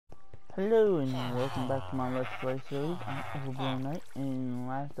Hello and welcome back to my Let's Play series on Overblown Night. In the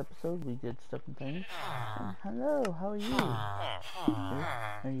last episode we did stuff and things. Hello, how are you? Are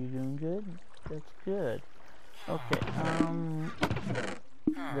you doing good? That's good. Okay,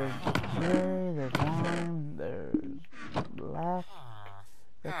 there's gray, there's lime, there's black.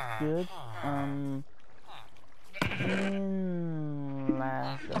 That's good. In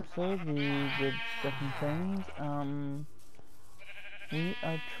last episode we did stuff and things. We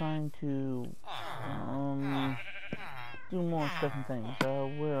are trying to do more stuff and things.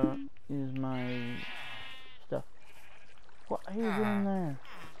 Where is my stuff? What are you doing there?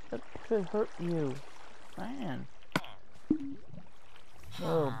 That could hurt you, man.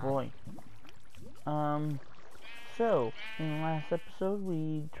 Oh boy. So in the last episode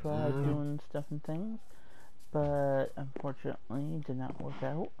we tried doing stuff and things, but unfortunately it did not work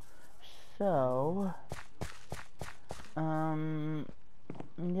out. So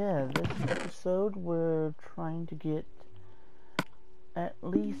yeah, this episode we're trying to get at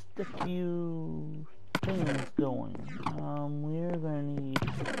least a few things going. We're gonna need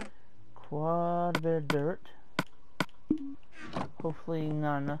quite a bit of dirt. Hopefully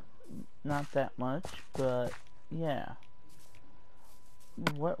not that much, but yeah.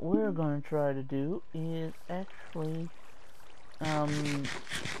 What we're gonna try to do is actually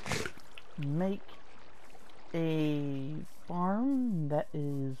make a farm that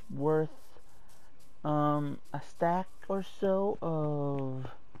is worth a stack or so of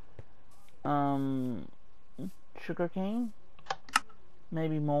sugarcane,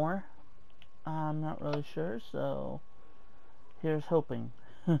 maybe more. I'm not really sure, so here's hoping.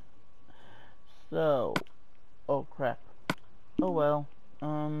 So, oh crap. Oh well,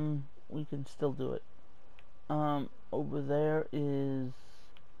 we can still do it. Over there is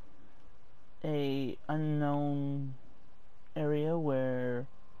a unknown area where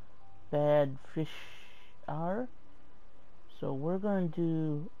bad fish are. So we're going to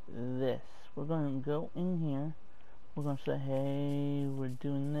do this. We're going to go in here. We're going to say, hey, we're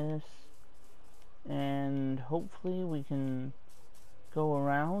doing this. And hopefully we can go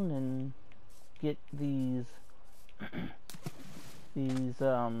around and get these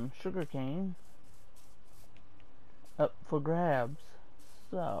sugarcane up for grabs.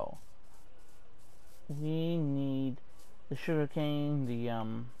 So we need the sugarcane, the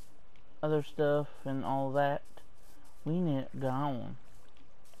other stuff and all that. We need it gone.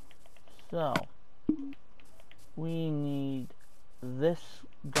 So we need this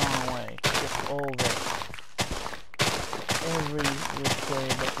gone away. Just all this. Every which way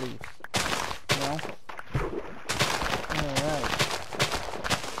but least. You know? Alright.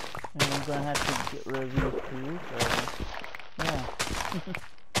 And I'm gonna have to get rid of these two, so yeah.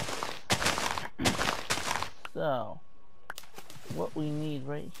 So what we need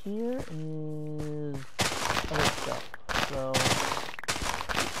right here is other stuff. So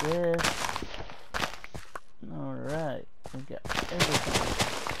this. Alright, we got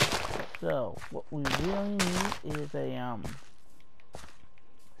everything. So what we really need is a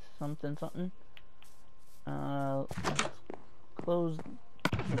something. Let's close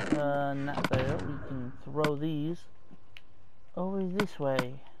not there. We can throw these over this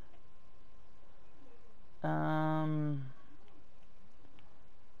way.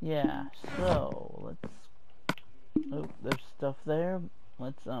 Yeah, so let's, oh, there's stuff there.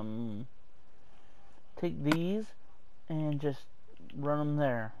 Let's take these and just run them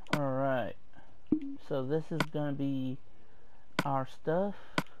there. Alright, so this is gonna be our stuff.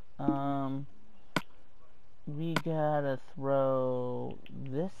 We gotta throw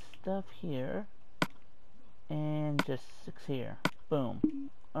this stuff here and just 6 here.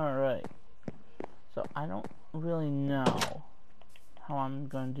 Boom. Alright, so I don't really know how I'm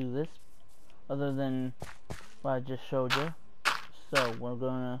gonna do this other than what I just showed you. So we're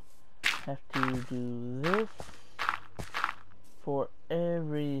gonna have to do this for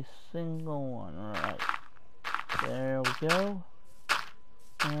every single one. Alright, there we go,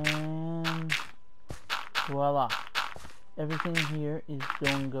 and voila, everything here is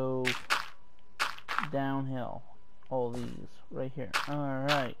gonna go downhill. All these right here.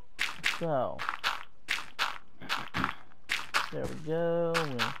 Alright, so there we go.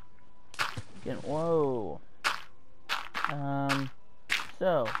 We're getting, whoa.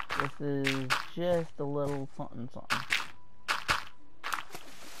 So this is just a little something.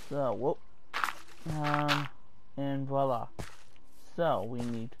 So whoop. And voila. So we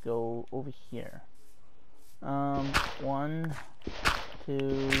need to go over here. 1,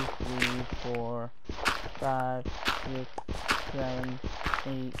 2, 3, 4, 5, 6, 7,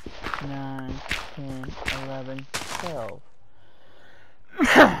 8, 9, 10, 11, 12.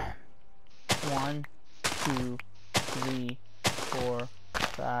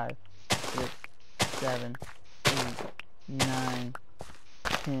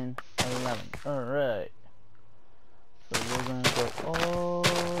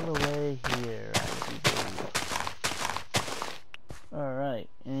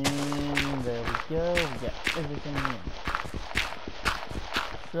 everything here.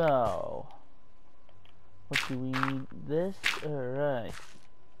 So, what do we need? This? Alright.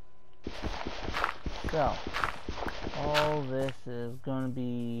 So, all this is gonna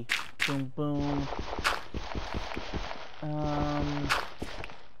be boom boom.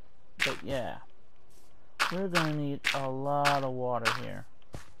 But yeah, we're gonna need a lot of water here.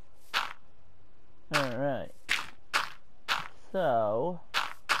 Alright. So,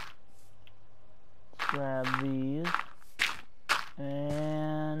 let's grab these.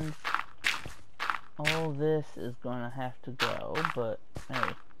 And all this is gonna have to go, but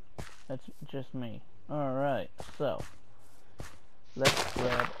hey, that's just me. Alright, so let's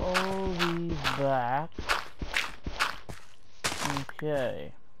grab all these back.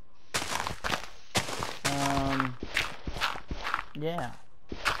 Okay. Yeah.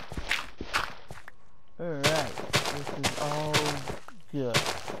 Alright, this is all good.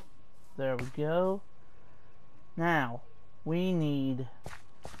 There we go. Now, we need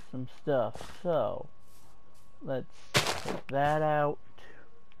some stuff, so let's take that out.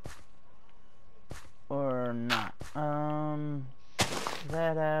 Or not. Take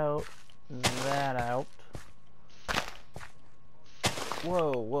that out. That out.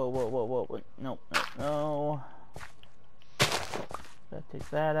 Whoa, whoa, whoa, whoa, whoa. No, no, no. Gotta take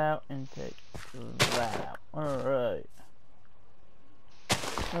that out and take that out. Alright.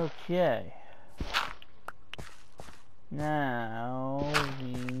 Okay. Now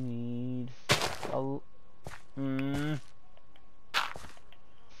we need a...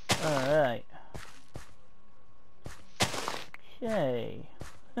 Alright. Okay.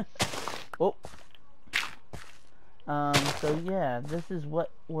 Oh. So yeah, this is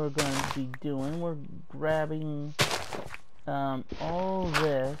what we're going to be doing. We're grabbing all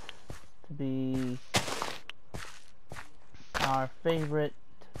this to be our favorite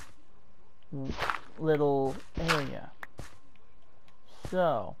little area.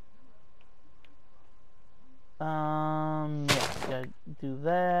 So, yeah, we gotta do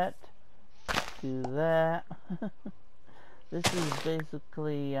that, do that. This is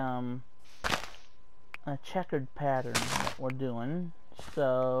basically, a checkered pattern that we're doing.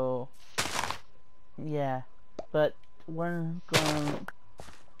 So, yeah, but we're going to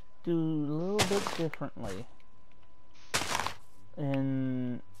do a little bit differently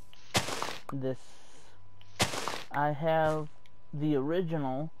in this. I have the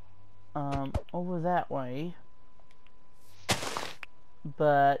original over that way,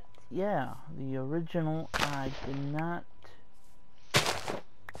 but yeah, the original I did not.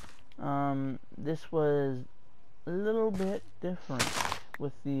 This was a little bit different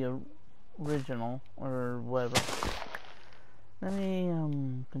with the original or whatever. Let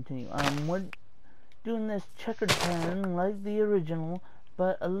me continue. We're doing this checkered pattern like the original,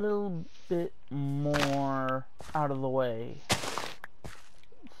 but a little bit more out of the way.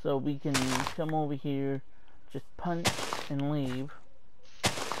 So we can come over here, just punch and leave.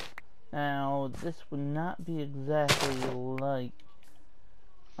 Now, this would not be exactly like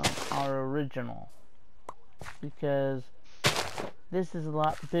our original, because this is a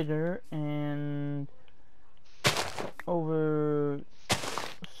lot bigger, and over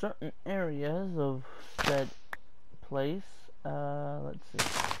certain areas of said place, let's see.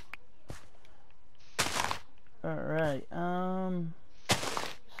 Alright,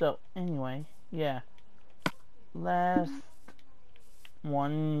 so anyway, yeah, last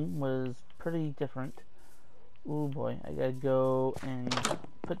one was pretty different. Oh boy, I gotta go and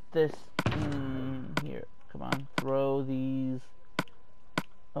put this in here. Come on, throw these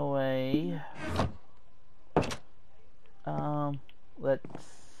away. Let's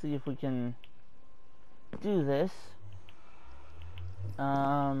see if we can do this.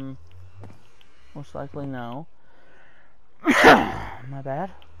 Most likely no. My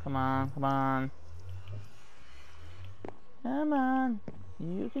bad. Come on, come on. Come on,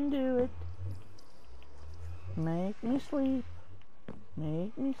 you can do it. Make me sleep.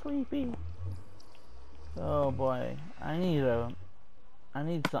 Make me sleepy. Oh boy, I need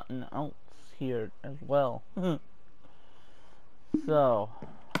something else here as well. So,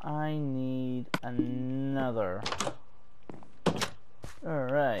 I need another.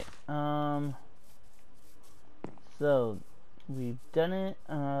 Alright, so, we've done it.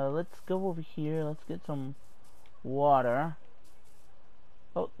 Let's go over here. Let's get some water.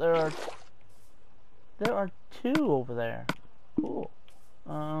 Oh, there are two over there. Cool.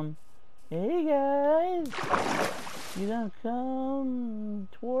 Hey guys, you gonna come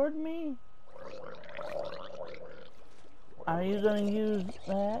toward me? Are you gonna use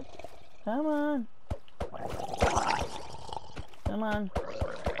that? Come on. Come on.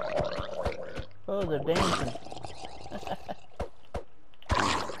 Oh, they're dancing.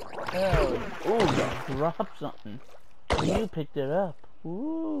 Oh, ooh, dropped something. You picked it up.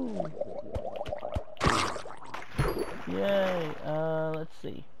 Ooh. Yay. Let's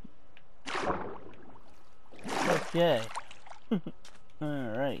see. Okay.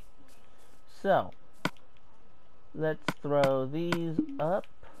 Alright. So, let's throw these up.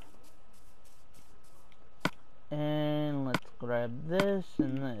 And let's grab this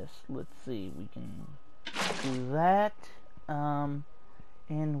and this. Let's see, we can do that. And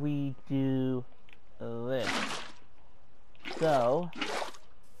we do this. So,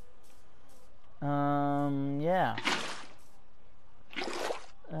 yeah.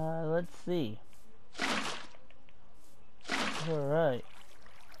 Let's see. Alright.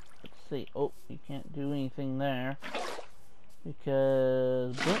 Let's see. Oh, you can't do anything there.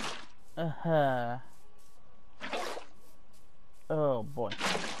 Because, oh boy.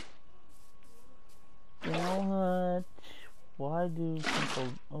 You know what? Why do people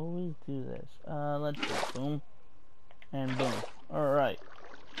always do this? Let's see. Boom. And boom. Alright.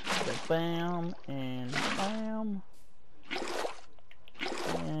 So bam and bam.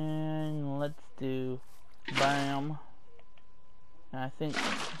 And let's do bam. I think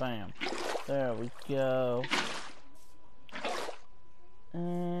bam. There we go.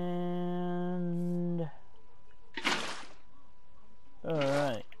 And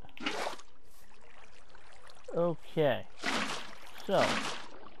alright. Okay. So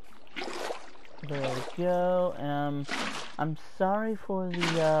there we go. I'm sorry for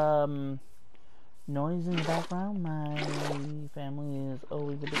the noise in the background. My family is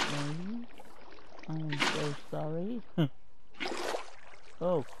always a bit noisy. I'm so sorry.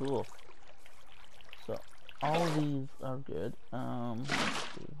 Oh, cool. So all these are good. Let's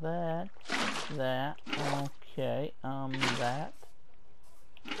do that. That. Okay. That.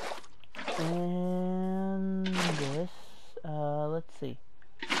 And this. Let's see.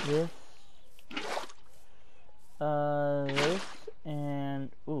 This. This. And,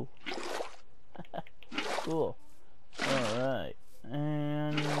 ooh. Cool. Alright.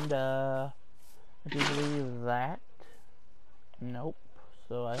 And, I do believe that. Nope.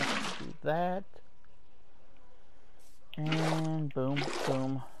 So I have to do that. And boom,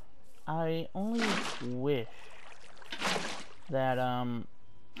 boom. I only wish that,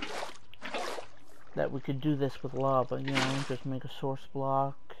 that we could do this with lava, you know, just make a source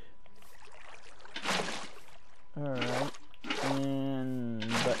block. Alright.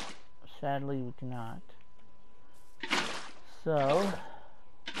 But sadly we cannot. So,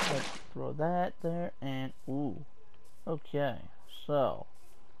 let's throw that there, and, ooh. Okay, so,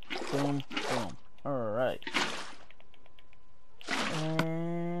 boom, boom. Alright.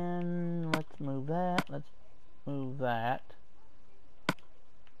 And let's move that. Let's move that.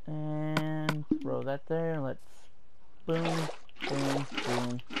 And throw that there. Let's boom, boom,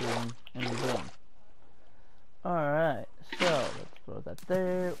 boom, boom, and boom. Alright, so let's throw that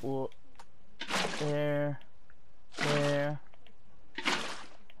there. There. There.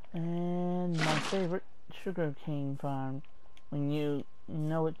 And my favorite sugar cane farm. When you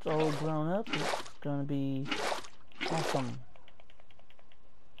know it's all grown up, it's gonna be awesome.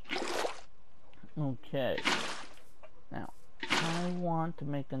 Okay. Now, I want to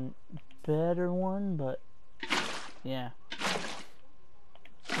make a better one, but yeah.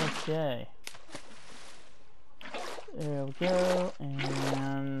 Okay. There we go,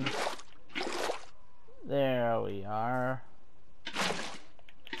 and there we are.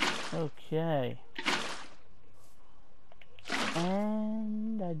 Okay.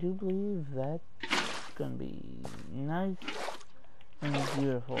 And I do believe that's gonna be nice and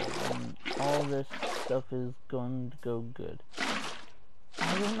beautiful, and all this stuff is going to go good.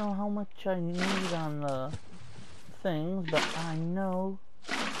 I don't know how much I need on the things, but I know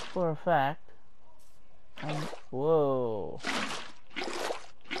for a fact. Whoa.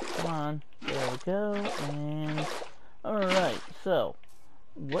 Come on. There we go. And alright, so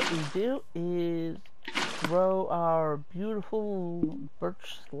what we do is throw our beautiful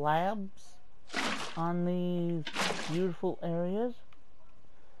birch slabs on these beautiful areas.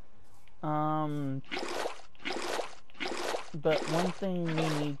 But one thing we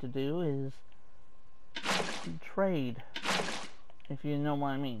need to do is trade, if you know what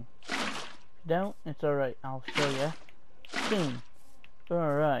I mean. If you don't, it's alright, I'll show you soon.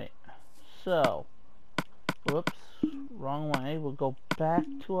 Alright, so, whoops, wrong way. We'll go back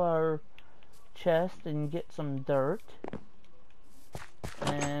to our chest and get some dirt.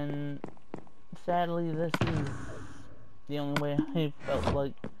 And sadly, this is the only way I felt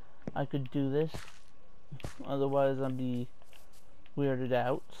like I could do this. Otherwise, I'd be weirded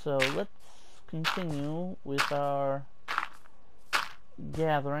out. So let's continue with our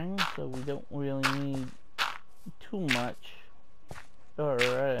gathering, so we don't really need too much.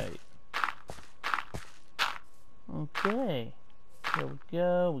 Alright. Okay. Here we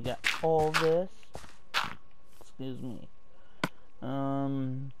go. We got all this. Excuse me.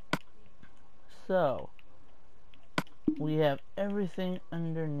 So we have everything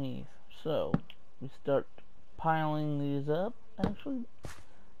underneath. So we start piling these up. Actually,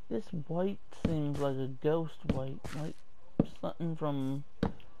 this white seems like a ghost white, like something from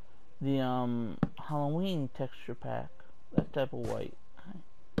the Halloween texture pack. That type of white.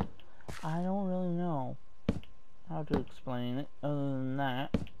 I don't really know how to explain it other than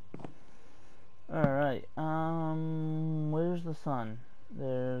that. Alright, where's the sun?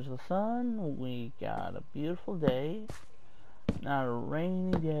 There's the sun. We got a beautiful day. Not a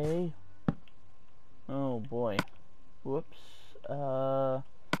rainy day. Oh boy. Whoops.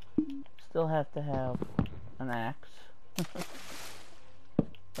 Still have to have an axe.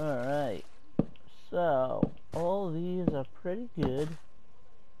 Alright. So, all of these are pretty good.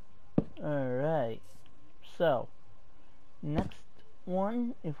 Alright. So, next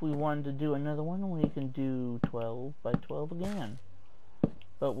one, if we wanted to do another one, we can do 12 by 12 again.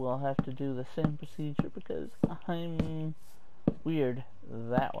 But we'll have to do the same procedure because I'm weird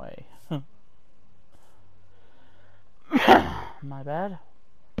that way. My bad.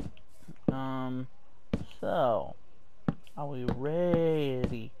 So, are we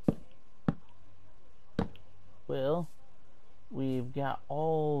ready? Well, we've got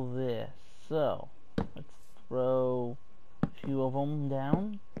all this, so let's throw a few of them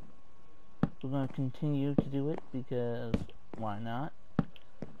down. We're going to continue to do it because why not?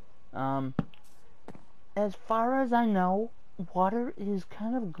 As far as I know, water is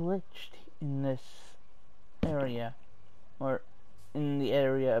kind of glitched in this area, or in the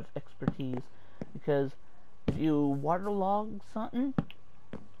area of expertise, because if you waterlog something,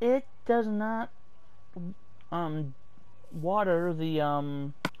 it does not water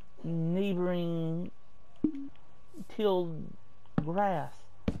the neighboring tilled grass.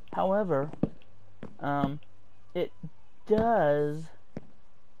 However, it does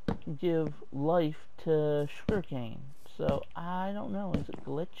give life to sugarcane. So I don't know, is it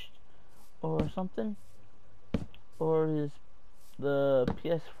glitched or something? Or is the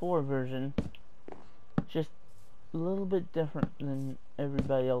PS4 version just a little bit different than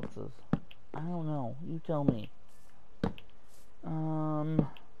everybody else's? I don't know, you tell me.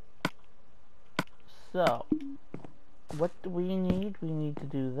 So what do we need? We need to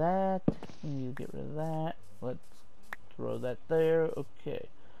do that. We need to get rid of that. Let's throw that there. Okay.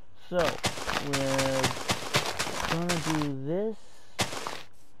 So we're gonna do this,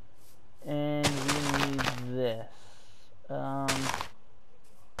 and we need this.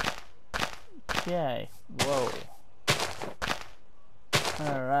 Okay. Whoa.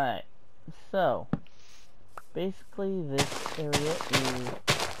 Alright. So basically this area is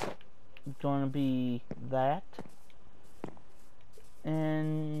gonna be that.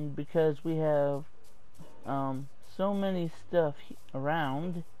 And because we have so many stuff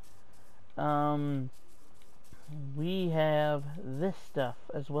around, we have this stuff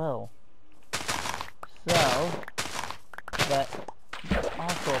as well. So that's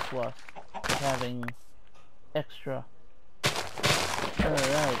also a plus of having extra.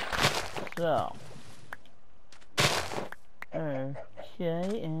 Alright, so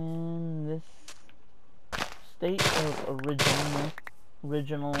okay, and this state of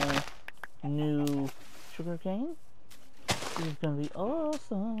original new sugarcane is gonna be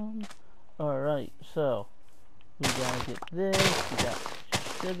awesome. Alright, so we gotta get this, we got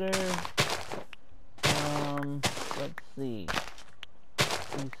sugar, let's see,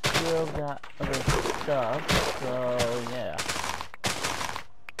 we still got other stuff, so yeah.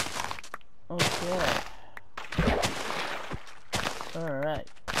 Okay. Alright.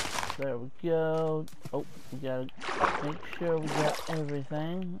 There we go. Oh, we gotta make sure we got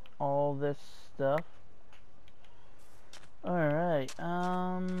everything. All this stuff. Alright,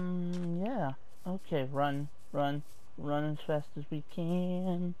 yeah. Okay, run as fast as we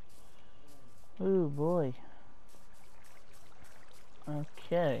can. Oh boy.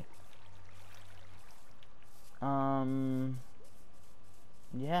 Okay.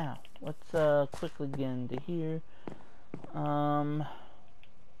 Yeah, let's quickly get into here.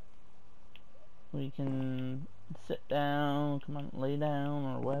 We can sit down, come on, lay down,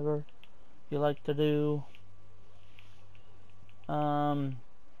 or whatever you like to do. Come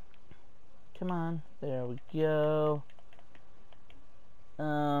on, there we go.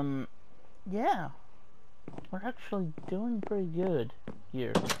 Yeah, we're actually doing pretty good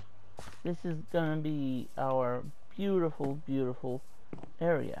here. this is gonna be our beautiful, beautiful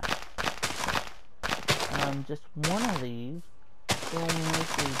area. Just one of these will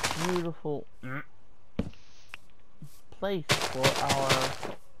make a beautiful place for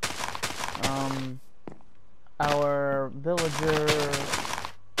our villager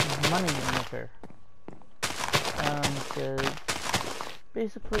money maker. Because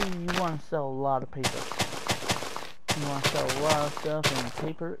basically you want to sell a lot of paper. You want to sell a lot of stuff, and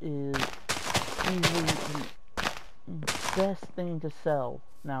paper is easily the best thing to sell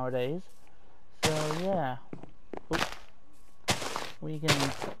nowadays. So yeah, we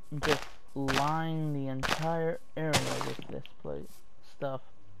can just line the entire area with this stuff.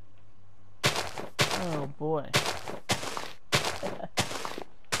 Oh boy.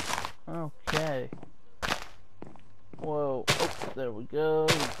 Okay. Whoa. Oh, there we go.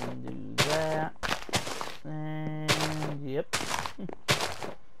 We can do that. And yep.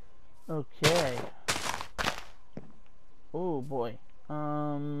 Okay. Oh boy.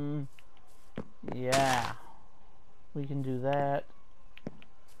 Yeah. We can do that.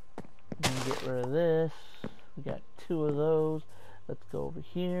 We can get rid of this. We got 2 of those. Let's go over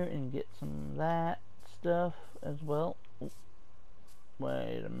here and get some of that stuff as well. Ooh.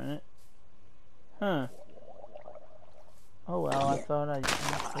 Wait a minute. Huh. Oh well, I thought I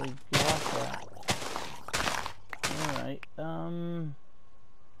actually got that. Alright,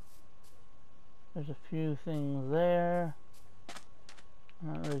 there's a few things there.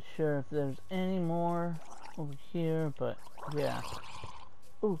 I'm not really sure if there's any more over here, but yeah.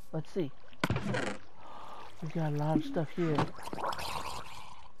 Ooh, let's see. We got a lot of stuff here.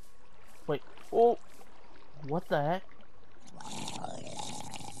 Wait, oh! What the heck?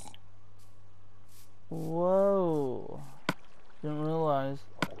 Whoa! Didn't realize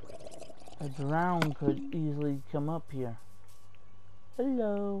a drown could easily come up here.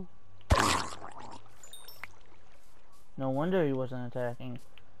 Hello. No wonder he wasn't attacking.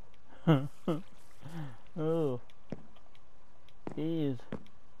 Oh. Jeez.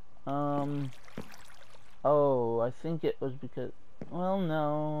 Oh, I think it was because, well,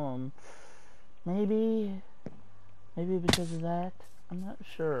 no, maybe because of that. I'm not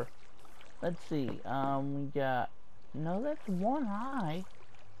sure. Let's see. We got, no, that's one eye.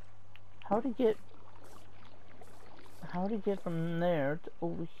 How to get from there to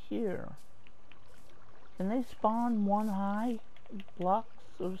over here? Can they spawn one eye blocks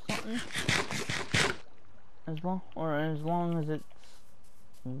or something? As long as it's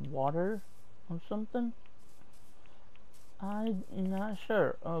water or something? I'm not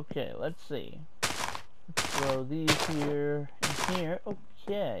sure. Okay, let's see. Let's throw these here and here.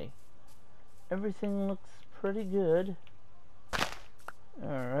 Okay. Everything looks pretty good.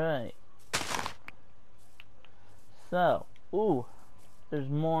 Alright. So, ooh, there's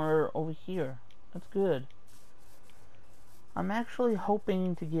more over here. That's good. I'm actually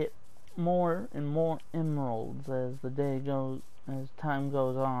hoping to get more and more emeralds as time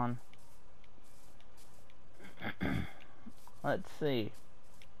goes on. Let's see.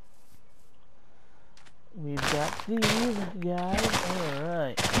 We've got these guys.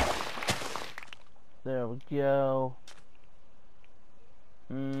 Alright. There we go.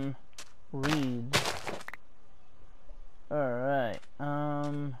 Reeds. Alright.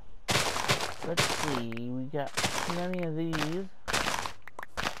 Let's see. We got plenty of these.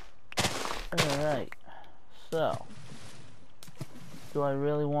 Alright. So. Do I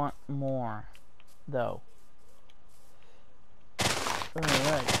really want more, though?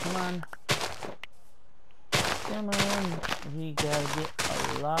 Alright, come on. Come on. We gotta get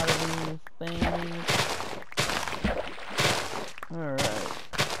a lot of these things. Alright.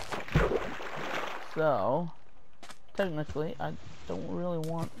 So, technically, I don't really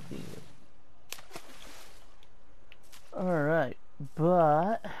want these. Alright,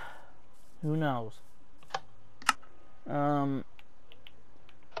 but who knows?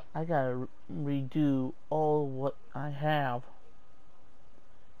 I gotta redo all what I have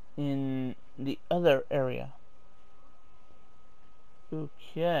in the other area.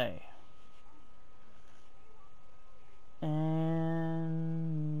 Okay.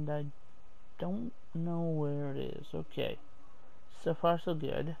 And I don't know where it is. Okay. So far so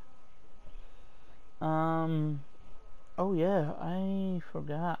good. Oh yeah, I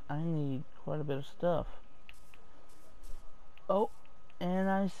forgot I need quite a bit of stuff. Oh, and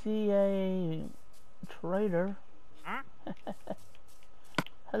I see a trader. Huh?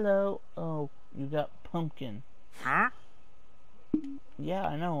 Hello. Oh, you got pumpkin. Huh? Yeah,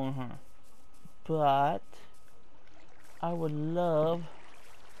 I know, but I would love,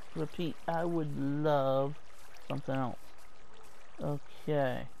 I would love something else.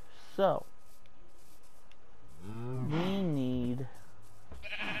 Okay, So, we need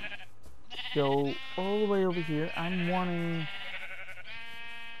to go all the way over here. I'm wanting...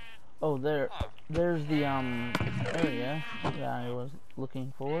 Oh, there's the, area that I was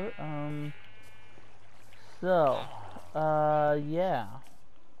looking for. So, yeah.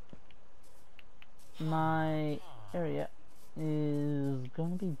 My area is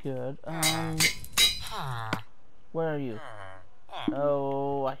gonna be good. Where are you?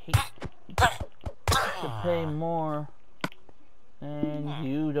 Oh, I hate to pay more, and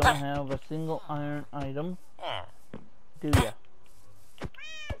you don't have a single iron item, do ya?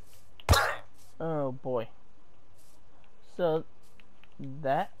 Oh boy. So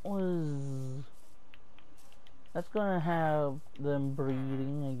that's gonna have them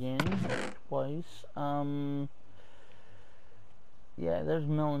breeding again twice. Yeah, there's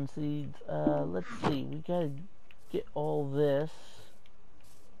melon seeds. Let's see, we gotta get all this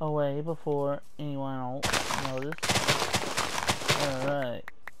away before anyone else notices. Alright.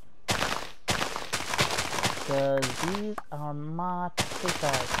 Because these are my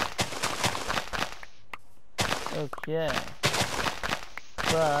pickers. Okay.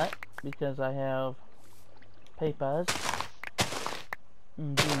 But, because I have papers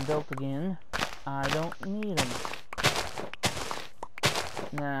being built again, I don't need them.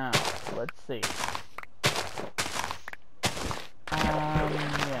 Now, let's see.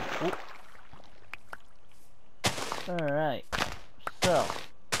 Yeah. Oop. Alright. So,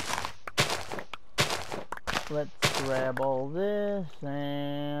 let's grab all this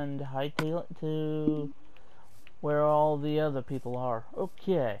and hightail it to where all the other people are.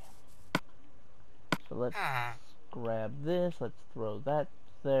 Okay. So let's grab this. Let's throw that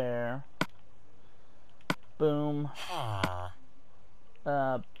there. Boom.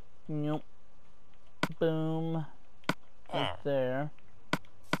 Nope. Boom. Right there.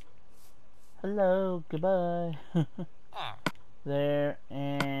 Hello. Goodbye. There.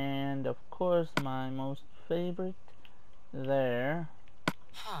 And of course, my most favorite. There.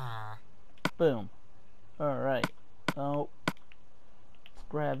 Boom. Alright. Oh. Let's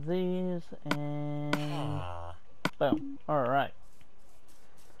grab these and boom. Alright.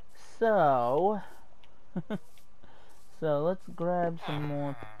 So so let's grab some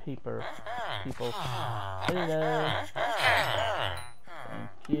more paper, people. Hello.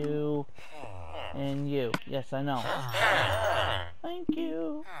 Thank you. And you. Yes, I know. Thank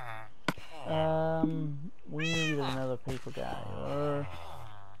you. We need another paper guy. Or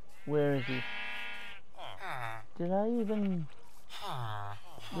where is he? Did I even...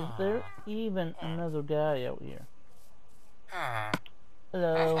 Is there even another guy out here?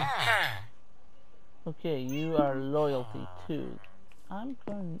 Hello. Okay, you are loyalty too. I'm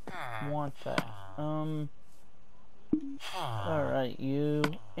going to want that. Alright, you.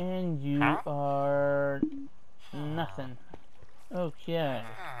 And you are... nothing. Okay.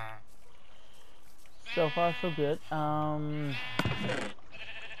 So far, so good.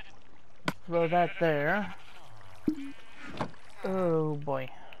 Throw that there. Oh boy.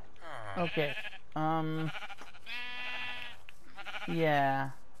 Okay. Yeah.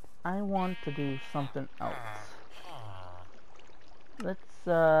 I want to do something else. Let's,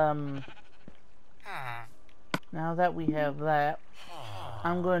 now that we have that,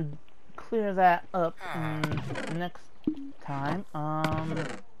 I'm going to clear that up next time.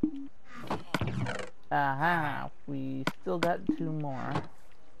 Aha. We still got 2 more.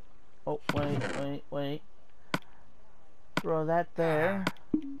 Oh, wait. Throw that there.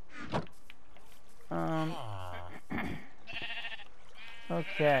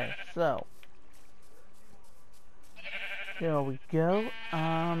 Okay, so there we go.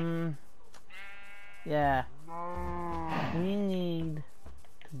 Yeah, we need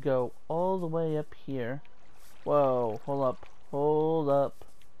to go all the way up here. Whoa, hold up.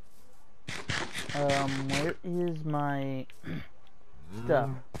 Where is my stuff?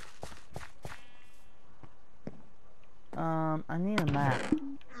 I need a map.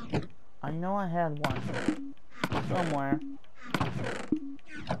 I know I had one somewhere.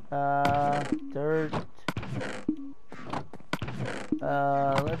 Dirt.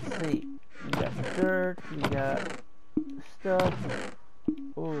 Let's see. We got dirt, we got stuff.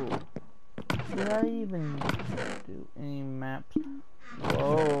 Ooh. Did I even do any maps?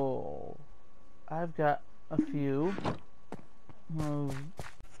 Whoa. I've got a few.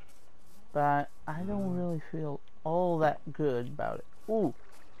 But I don't really feel all that good about it. Ooh.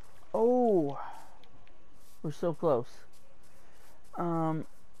 Oh. We're so close.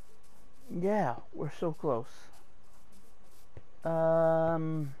 Yeah, we're so close.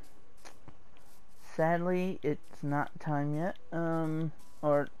 sadly, it's not time yet,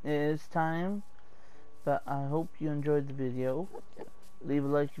 or it is time, but I hope you enjoyed the video. Leave a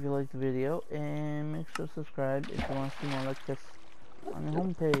like if you liked the video, and make sure to subscribe if you want to see more like this on the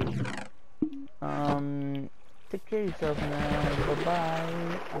homepage. Take care of yourself now.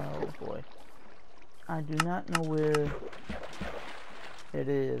 Bye-bye. Oh boy. I do not know where it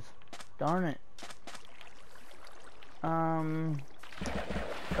is. Darn it. Oh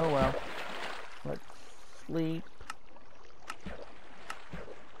well. Let's sleep.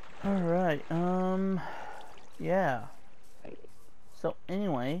 Alright, yeah. So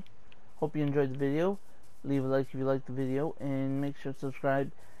anyway, hope you enjoyed the video. Leave a like if you liked the video, and make sure to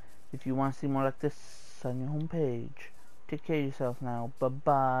subscribe if you want to see more like this on your homepage. Take care of yourself now.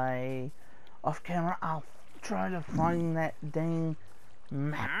 Bye-bye. Off camera, I'll try to find that dang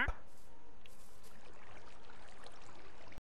map.